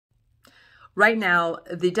Right now,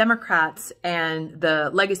 the Democrats and the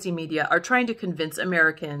legacy media are trying to convince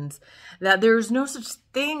Americans that there's no such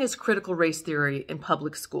thing as critical race theory in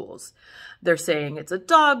public schools. They're saying it's a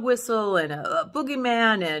dog whistle and a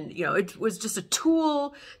boogeyman, and it was just a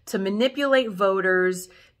tool to manipulate voters,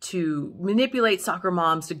 to manipulate soccer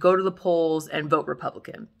moms to go to the polls and vote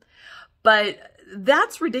Republican. But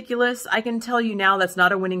that's ridiculous. I can tell you now that's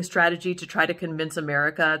not a winning strategy to try to convince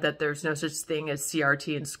America that there's no such thing as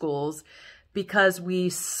CRT in schools, because we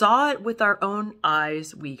saw it with our own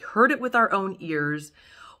eyes. We heard it with our own ears.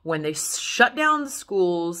 When they shut down the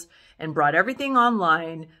schools and brought everything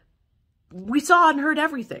online, we saw and heard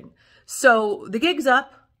everything. So the gig's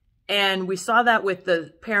up. And we saw that with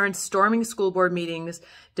the parents storming school board meetings,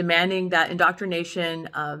 demanding that indoctrination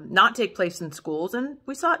not take place in schools. And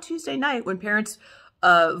we saw it Tuesday night when parents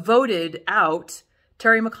voted out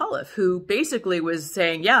Terry McAuliffe, who basically was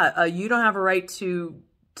saying, yeah, you don't have a right to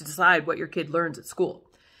decide what your kid learns at school.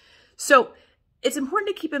 So it's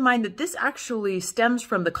important to keep in mind that this actually stems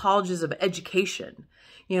from the colleges of education.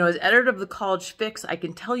 As editor of the College Fix, I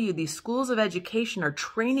can tell you these schools of education are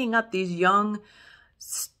training up these young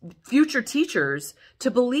future teachers to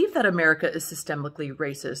believe that America is systemically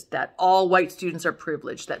racist, that all white students are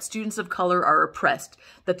privileged, that students of color are oppressed,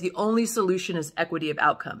 that the only solution is equity of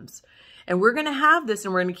outcomes. And we're going to have this,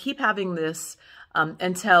 and we're going to keep having this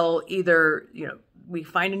until either, we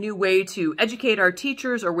find a new way to educate our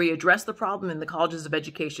teachers, or we address the problem in the colleges of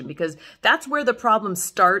education, because that's where the problem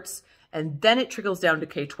starts, and then it trickles down to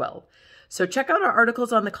K-12. So check out our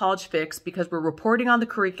articles on the College Fix, because we're reporting on the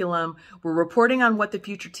curriculum, we're reporting on what the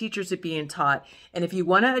future teachers are being taught. And if you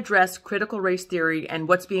want to address critical race theory and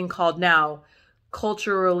what's being called now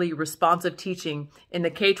culturally responsive teaching in the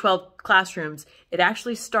K-12 classrooms, it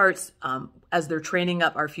actually starts as they're training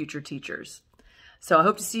up our future teachers. So I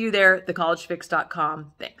hope to see you there at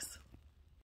thecollegefix.com. Thanks.